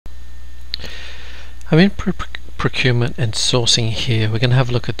I'm in procurement and sourcing here. We're going to have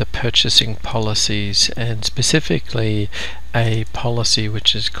a look at the purchasing policies, and specifically a policy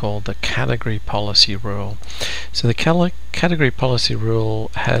which is called the category policy rule. So the category policy rule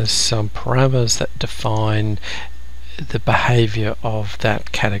has some parameters that define the behavior of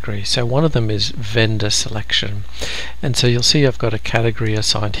that category. So one of them is vendor selection, and so you'll see I've got a category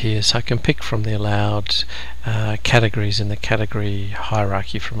assigned here, so I can pick from the allowed categories in the category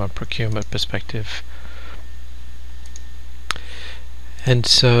hierarchy from a procurement perspective. And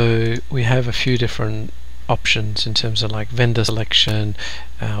so we have a few different options in terms of like vendor selection,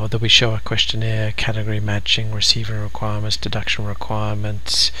 whether we show a questionnaire, category matching, receiver requirements, deduction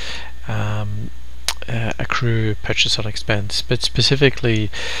requirements, accrue, purchase on expense. But specifically,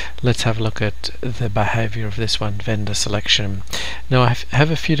 let's have a look at the behavior of this one, vendor selection. Now I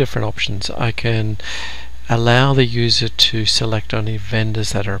have a few different options. I can allow the user to select only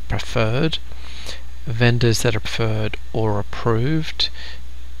vendors that are preferred. Vendors that are preferred or approved,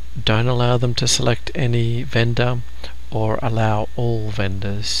 don't allow them to select any vendor, or allow all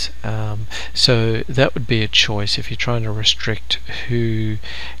vendors. So that would be a choice. If you're trying to restrict who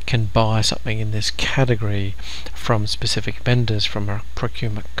can buy something in this category from specific vendors from a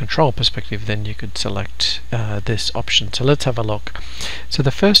procurement control perspective, then you could select this option. So let's have a look. So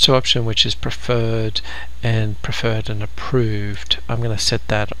the first two options, which is preferred and approved, I'm going to set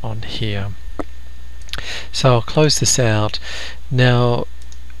that on here. So I'll close this out. Now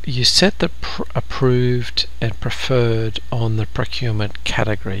you set the approved and preferred on the procurement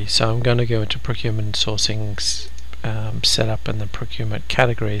category. So I'm going to go into procurement and sourcing setup and the procurement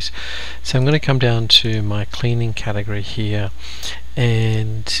categories. So I'm going to come down to my cleaning category here,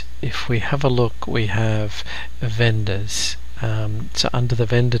 and if we have a look, we have vendors. So under the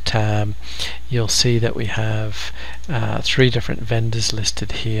vendor tab, you'll see that we have 3 different vendors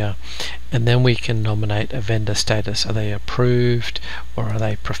listed here, and then we can nominate a vendor status. Are they approved or are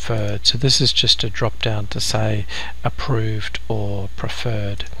they preferred? So this is just a drop down to say approved or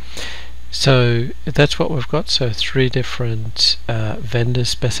preferred. So that's what we've got. So 3 different vendors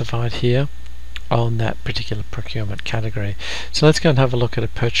specified here on that particular procurement category. So let's go and have a look at a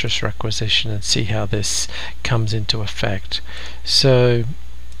purchase requisition and see how this comes into effect. So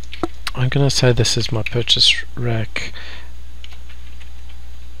I'm going to say this is my purchase rec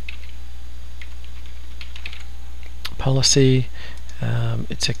policy.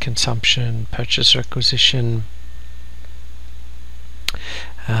 It's a consumption purchase requisition.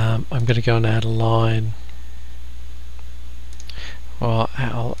 I'm going to go and add a line. Well,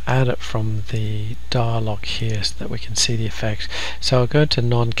 I'll add it from the dialog here so that we can see the effect. So I'll go to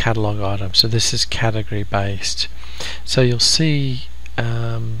non-catalog items. So this is category based. So you'll see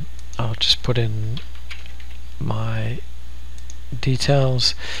I'll just put in my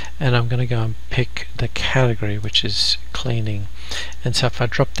details, and I'm going to go and pick the category, which is cleaning. And so if I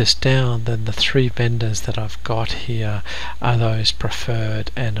drop this down, then the 3 vendors that I've got here are those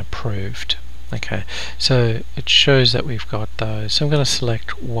preferred and approved. Okay, so it shows that we've got those. So I'm going to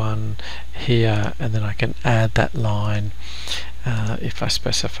select one here, and then I can add that line. If I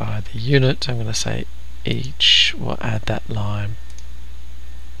specify the unit, I'm going to say each will add that line.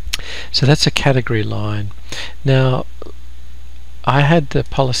 So that's a category line. Now I had the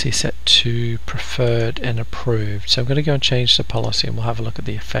policy set to preferred and approved, so I'm going to go and change the policy, and we'll have a look at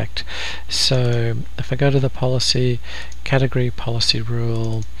the effect. So if I go to the policy, category policy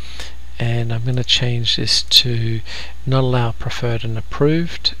rule, and I'm going to change this to not allow preferred and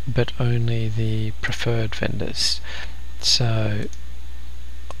approved, but only the preferred vendors. So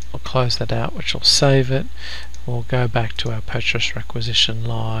I'll close that out, which will save it. We'll go back to our purchase requisition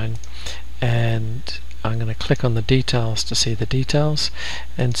line, and I'm going to click on the details to see the details.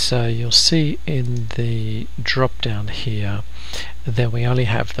 And so you'll see in the drop down here that we only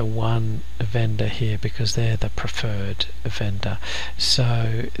have the one vendor here because they're the preferred vendor.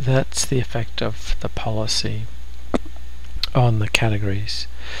 So that's the effect of the policy on the categories.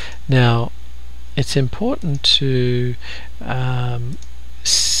 Now it's important to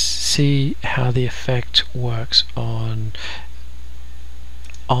see how the effect works on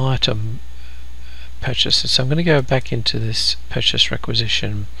item purchases. So I'm going to go back into this purchase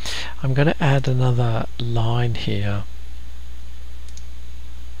requisition. I'm going to add another line here,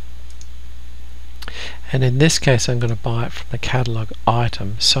 and in this case I'm going to buy it from the catalog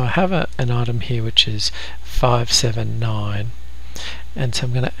item. So I have an item here which is 579, and so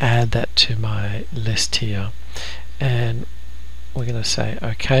I'm going to add that to my list here, and we're going to say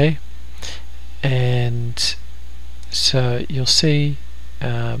OK. And so you'll see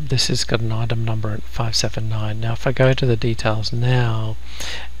this has got an item number at 579. Now if I go to the details now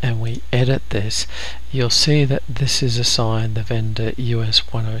and we edit this, you'll see that this is assigned the vendor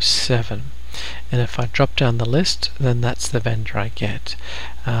US 107, and if I drop down the list, then that's the vendor I get,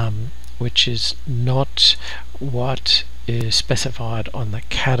 which is not what is specified on the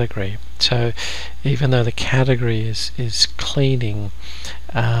category. So even though the category is cleaning,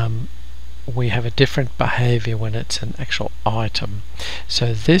 we have a different behavior when it's an actual item.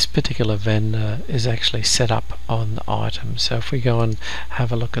 So this particular vendor is actually set up on the item. So if we go and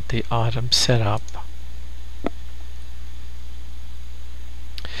have a look at the item setup,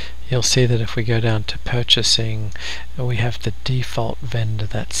 you'll see that if we go down to purchasing, we have the default vendor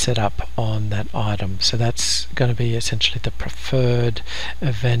that's set up on that item. So that's going to be essentially the preferred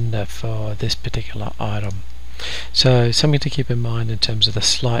vendor for this particular item. So something to keep in mind in terms of the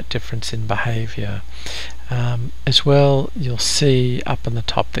slight difference in behavior. As well, you'll see up on the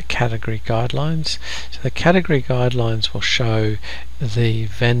top the category guidelines. So the category guidelines will show the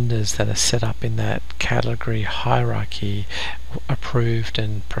vendors that are set up in that category hierarchy, approved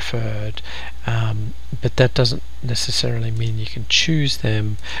and preferred, but that doesn't necessarily mean you can choose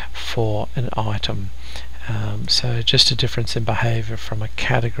them for an item. So just a difference in behavior from a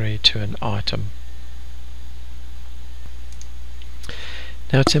category to an item.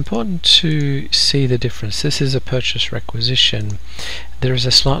 Now it's important to see the difference. This is a purchase requisition. There is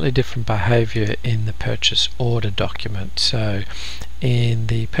a slightly different behavior in the purchase order document. So in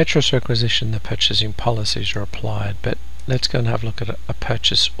the purchase requisition, the purchasing policies are applied, but let's go and have a look at a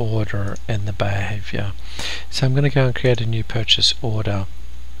purchase order and the behavior. So I'm going to go and create a new purchase order,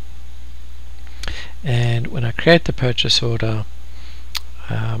 and when I create the purchase order,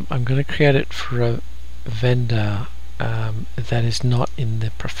 I'm going to create it for a vendor that is not in the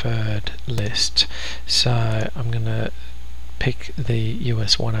preferred list. So I'm going to pick the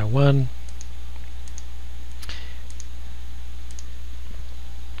US 101.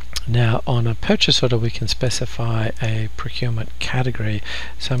 Now on a purchase order we can specify a procurement category,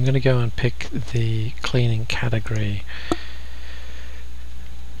 so I'm going to go and pick the cleaning category,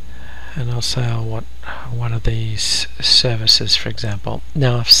 and I'll say I want one of these services, for example.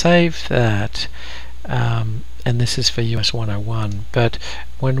 Now I've saved that, and this is for US 101, but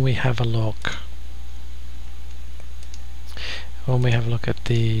when we have a look at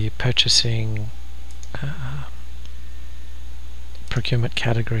the purchasing procurement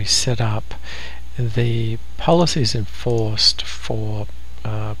category setup, the policies enforced for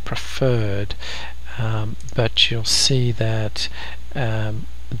preferred, but you'll see that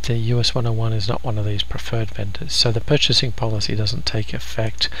the US 101 is not one of these preferred vendors, so the purchasing policy doesn't take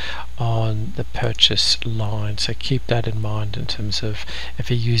effect on the purchase line. So keep that in mind in terms of if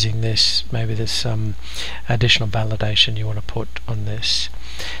you're using this, maybe there's some additional validation you want to put on this.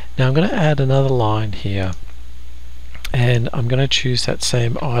 Now I'm going to add another line here, and I'm going to choose that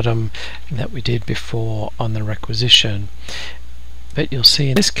same item that we did before on the requisition, but you'll see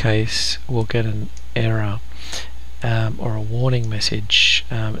in this case we'll get an error or a warning message.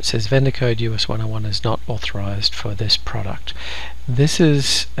 It says vendor code US 101 is not authorized for this product. This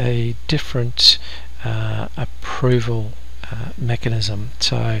is a different approval mechanism.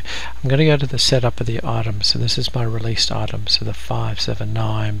 So I'm going to go to the setup of the item. So this is my released item, so the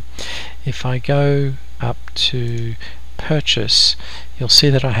 579. If I go up to purchase, you'll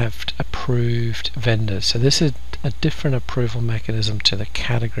see that I have approved vendors. So this is a different approval mechanism to the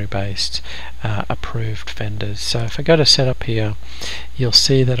category based approved vendors. So if I go to setup here, you'll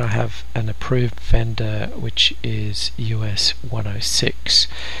see that I have an approved vendor which is US 106,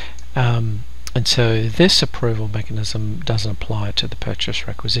 and so this approval mechanism doesn't apply to the purchase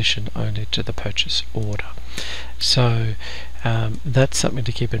requisition, only to the purchase order. So that's something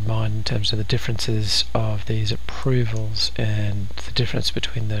to keep in mind in terms of the differences of these approvals and the difference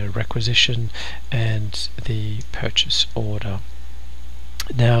between the requisition and the purchase order.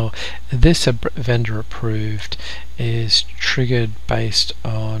 Now this vendor approved is triggered based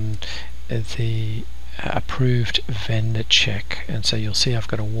on the approved vendor check, and so you'll see I've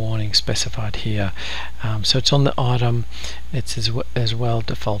got a warning specified here. So it's on the item, it's as well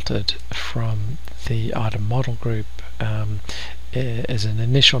defaulted from the item model group as an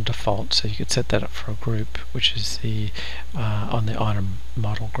initial default, so you could set that up for a group which is the on the item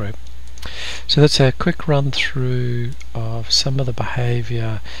model group. So that's a quick run through of some of the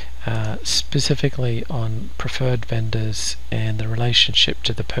behavior specifically on preferred vendors and the relationship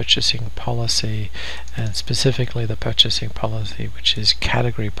to the purchasing policy, and specifically the purchasing policy which is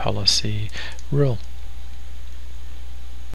category policy rule.